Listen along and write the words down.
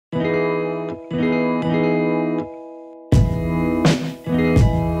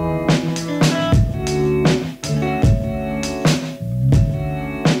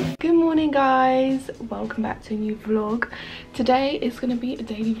welcome back to a new vlog. Today is going to be a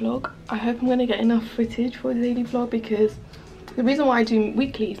daily vlog. I hope I'm going to get enough footage for the daily vlog, because the reason why I do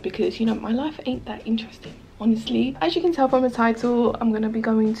weekly is because, you know, my life ain't that interesting, honestly. As you can tell from the title, I'm going to be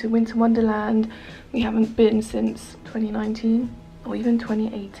going to Winter Wonderland. We haven't been since 2019 or even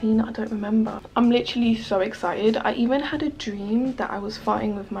 2018, I don't remember. I'm literally so excited. I even had a dream that I was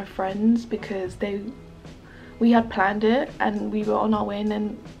fighting with my friends because we had planned it and we were on our way, and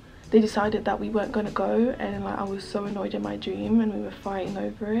then they decided that we weren't going to go, and like I was so annoyed in my dream and we were fighting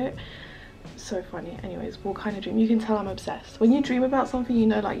over it. So funny. Anyways, what kind of dream? You can tell I'm obsessed. When you dream about something, you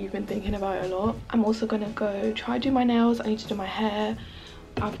know, like you've been thinking about it a lot. I'm also gonna go try to do my nails. I need to do my hair.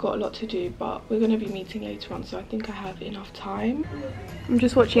 I've got a lot to do, but we're gonna be meeting later on, so I think I have enough time. I'm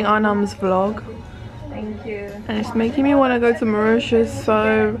just watching Anam's vlog. Thank you. And it's making me want to go to Mauritius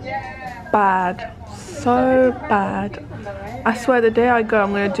so bad. So bad. I swear the day I go,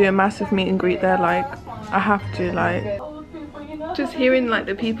 I'm gonna do a massive meet and greet there. Like, I have to, like. Just hearing like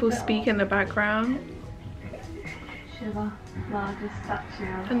the people speak in the background.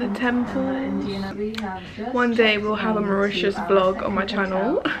 And the temple. One day we'll have a Mauritius vlog on my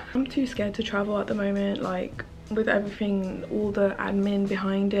channel. I'm too scared to travel at the moment, like with everything, all the admin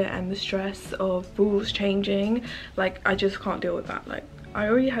behind it and the stress of rules changing. Like, I just can't deal with that. Like, I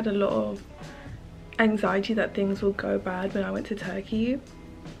already had a lot of anxiety that things will go bad when I went to Turkey,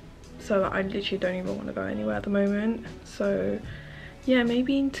 so I literally don't even want to go anywhere at the moment. So yeah,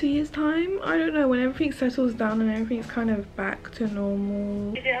 maybe in 2 years time, I don't know, when everything settles down and everything's kind of back to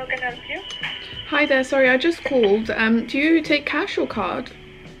normal. How can I help you? Hi there, sorry, I just called. Do you take cash or card?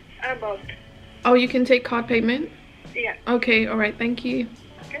 Both. Oh, you can take card payment? Yeah. Okay, all right, thank you.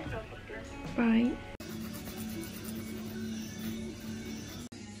 Okay, no problem. Bye.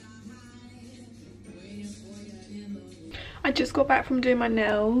 I just got back from doing my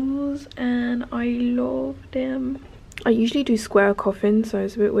nails and I love them. I usually do square coffins, so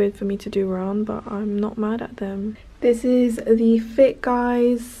it's a bit weird for me to do round, but I'm not mad at them. This is the Fit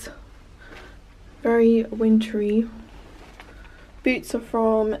Guys, very wintry. Boots are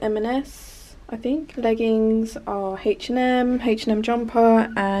from M&S, I think. Leggings are H&M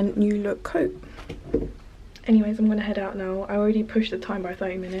jumper, and New Look coat. Anyways, I'm gonna head out now. I already pushed the time by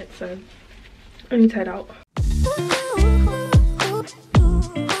 30 minutes, so I need to head out.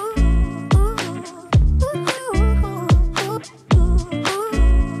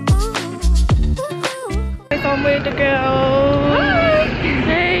 I'm with the girls. Hi.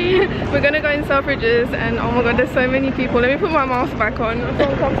 Hey. We're gonna go in Selfridges, and oh my god, there's so many people. Let me put my mask back on. I feel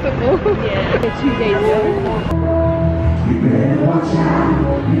uncomfortable. Yeah, it's 2 days ago. You better watch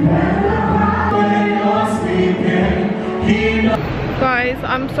out. You better run when you're sleeping. Guys,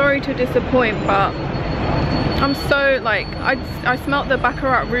 I'm sorry to disappoint, but I'm so like, I smelt the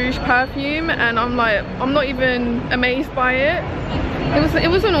Baccarat Rouge perfume, and I'm like, I'm not even amazed by it. It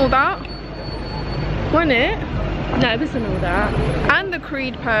wasn't all that. Wasn't it? No, it wasn't all that. And the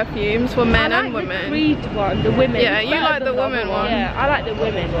Creed perfumes for men and women. The Creed one, the women. Yeah, you like the women one. Yeah, I like the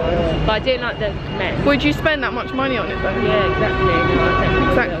women one, but I didn't like the men. Would you spend that much money on it though? Yeah, exactly.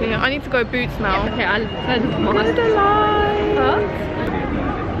 No, Exactly. I need to go Boots now. Okay, I'll turn the mask. What a lie.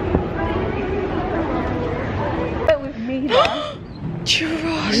 Huh? With me now.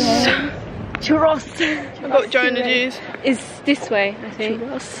 Churros. Yeah. Churros. I got Jonah juice. It's this way, I think.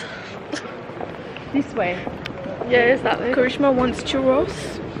 Churros. This way. Yeah, it's that way. Karishma wants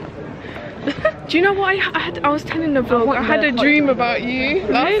churros. Do you know what I was telling the vlog? I had a dream about you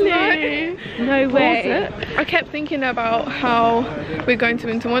last night. No way. I kept thinking about how we're going to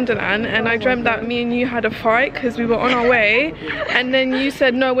Winter Wonderland, and I dreamt that me and you had a fight because we were on our way, and then you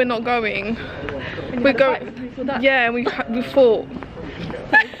said no, we're not going. We're going. Yeah, we fought.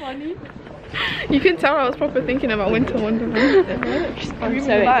 That's funny. You can tell I was proper thinking about Winter Wonderland. I'm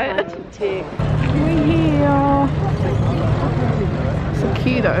so excited too. We're here. So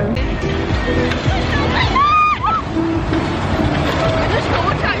cute though.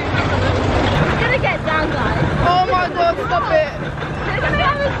 We're gonna get down, guys. Oh my god, stop it.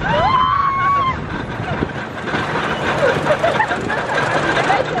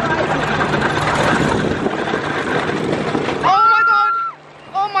 Oh my god.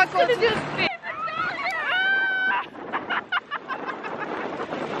 Oh my god.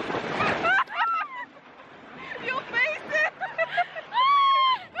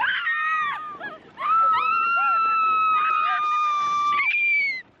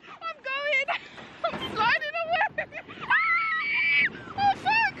 I'm sliding away.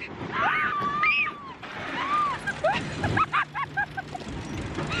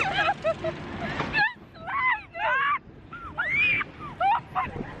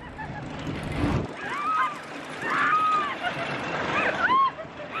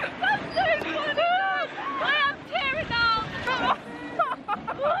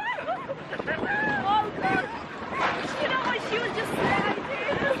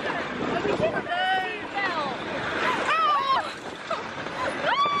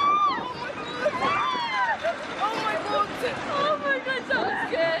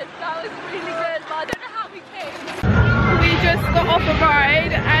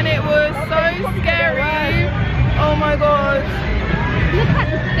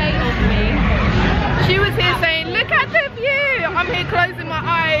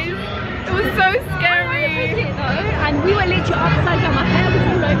 We were literally upside down. My hair was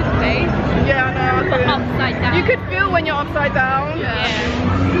all over the place. Yeah, I know. But upside down. You could feel when you're upside down. Yeah.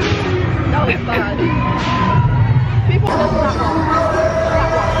 That was bad. People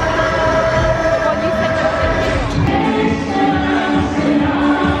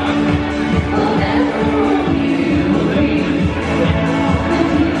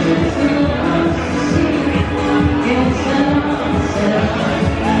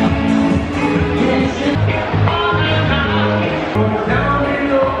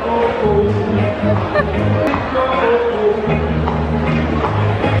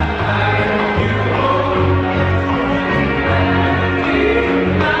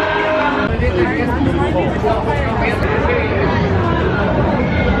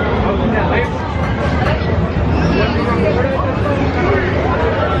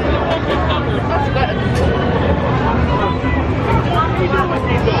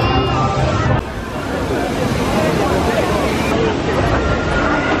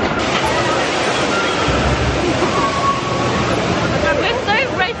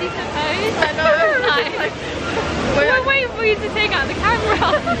The one you said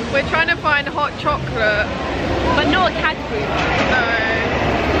that we're trying to find hot chocolate, but not Cadbury. no,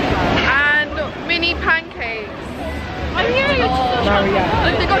 and mini pancakes. Oh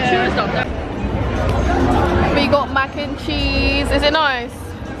yeah, they got churros down there. We got mac and cheese. Is it nice? Is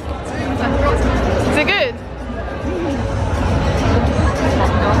it good?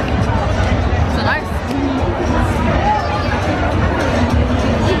 Is it nice?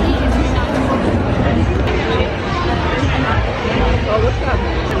 Oh, what's that?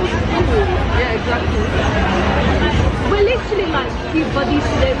 Yeah, exactly. We're literally like cute buddies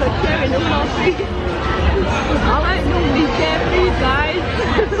today, but sharing all our food. I don't normally share food, guys.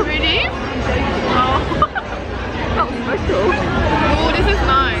 Really? Oh. That was special. Oh, this is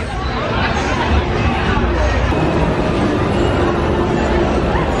nice.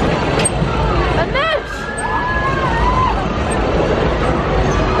 And this.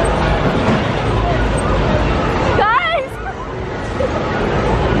 Guys!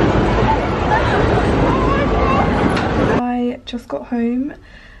 I just got home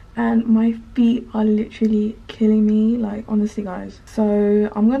and my feet are literally killing me, like honestly guys. So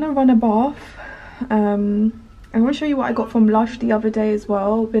I'm gonna run a bath. I'm gonna show you what I got from Lush the other day as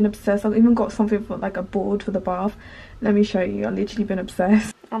well. Been obsessed. I've even got something for like a board for the bath. Let me show you. I've literally been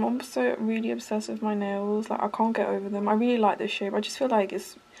obsessed. I'm also really obsessed with my nails. Like I can't get over them. I really like this shape. I just feel like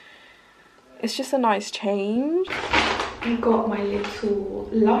it's just a nice change. I got my little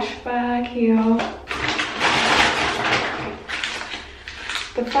Lush bag here.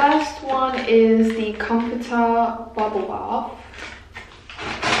 The first one is the Comforter Bubble Bath.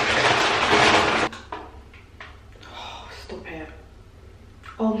 Oh, stop it.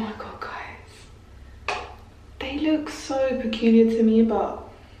 Oh my god, guys. They look so peculiar to me, but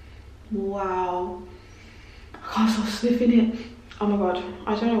wow. I can't stop sniffing it. Oh my god,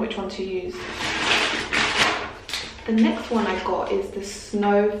 I don't know which one to use. The next one I got is the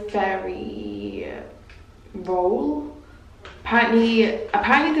Snow Fairy roll.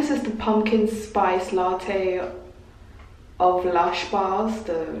 Apparently this is the pumpkin spice latte of Lush bars,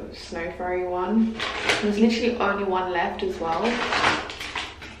 the Snow Fairy one. There's literally only one left as well.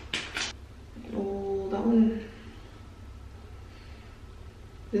 Oh, that one.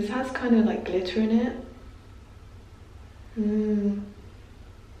 This has kind of like glitter in it.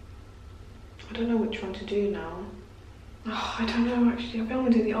 I don't know which one to do now. Oh, I don't know actually. I think I'm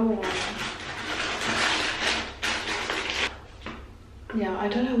gonna do the other one. Yeah, I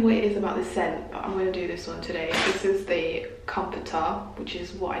don't know what it is about this scent, but I'm gonna do this one today. This is the Comforter, which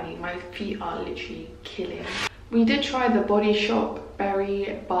is what I need. My feet are literally killing. We did try the Body Shop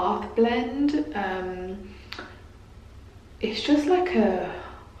Berry Bath Blend. It's just like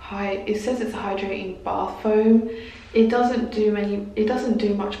it says it's a hydrating bath foam. It doesn't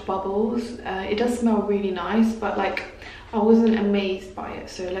do much bubbles. It does smell really nice, but like I wasn't amazed by it.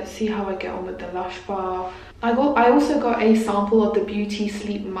 So let's see how I get on with the Lush bar. I also got a sample of the Beauty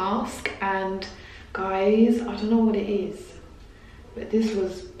Sleep Mask, and guys, I don't know what it is, but this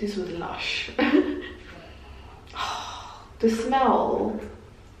was Lush. The smell,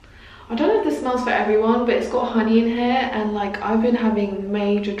 I don't know if this smells for everyone, but it's got honey in here, and like I've been having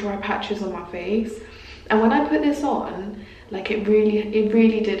major dry patches on my face, and when I put this on, like it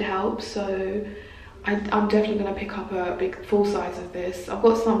really did help. So I'm definitely gonna pick up a big full size of this. I've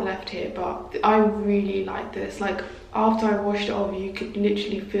got some left here, but I really like this. Like after I washed it off, you could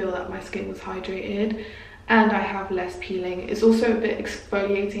literally feel that my skin was hydrated, and I have less peeling. It's also a bit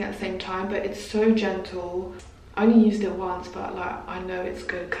exfoliating at the same time, but it's so gentle. I only used it once, but like I know it's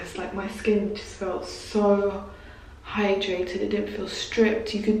good because like my skin just felt so hydrated. It didn't feel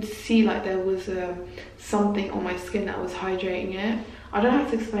stripped. You could see like there was something on my skin that was hydrating it. I don't know how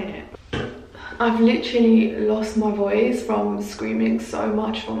to explain it. I've literally lost my voice from screaming so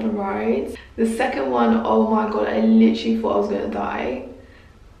much from the rides. The second one, oh my god, I literally thought I was gonna die.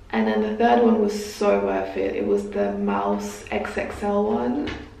 And then the third one was so worth it. It was the mouse XXL one.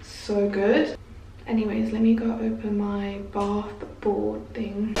 So good. Anyways, let me go open my bath board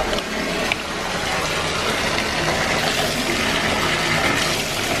thing.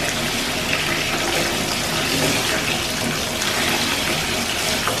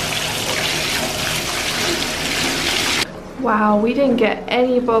 Wow, we didn't get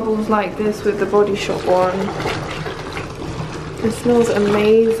any bubbles like this with the Body Shop one. It smells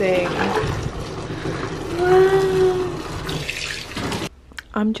amazing. Wow.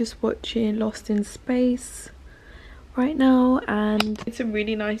 I'm just watching Lost in Space right now, and it's a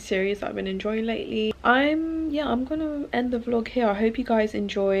really nice series that I've been enjoying lately. I'm gonna end the vlog here. I hope you guys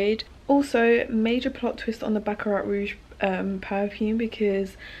enjoyed. Also, major plot twist on the Baccarat Rouge perfume,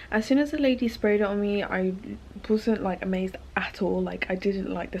 because as soon as the lady sprayed it on me, I wasn't like amazed at all. Like, I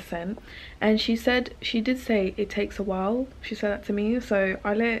didn't like the scent, and she did say it takes a while. She said that to me, so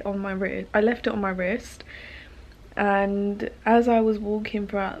I left it on my wrist, and as I was walking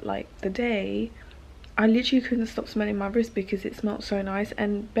throughout like the day, I literally couldn't stop smelling my wrist because it smelled so nice.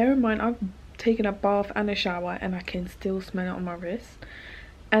 And bear in mind, I've taken a bath and a shower and I can still smell it on my wrist,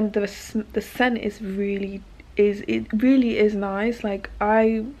 and the scent is really nice. Like,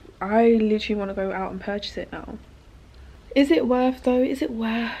 I literally want to go out and purchase it now. Is it worth though? Is it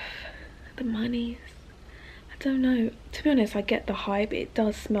worth the money? I don't know. To be honest, I get the hype. It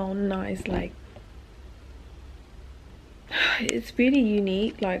does smell nice. Like, it's really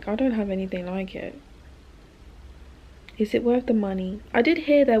unique. Like, I don't have anything like it. Is it worth the money? I did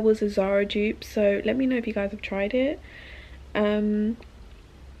hear there was a Zara dupe, so let me know if you guys have tried it.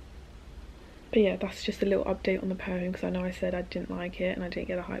 But yeah, that's just a little update on the perfume, because I know I said I didn't like it and I didn't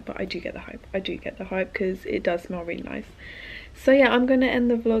get the hype, but I do get the hype. I do get the hype because it does smell really nice. So yeah, I'm gonna end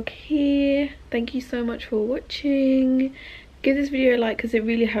the vlog here. Thank you so much for watching. Give this video a like because it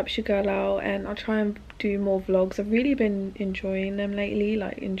really helps your girl out, and I'll try and do more vlogs. I've really been enjoying them lately.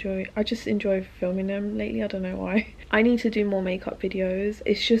 Like, I just enjoy filming them lately. I don't know why. I need to do more makeup videos.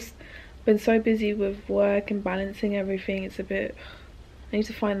 It's just been so busy with work and balancing everything. It's a bit, I need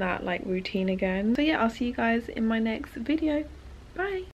to find that like routine again. So yeah, I'll see you guys in my next video. Bye.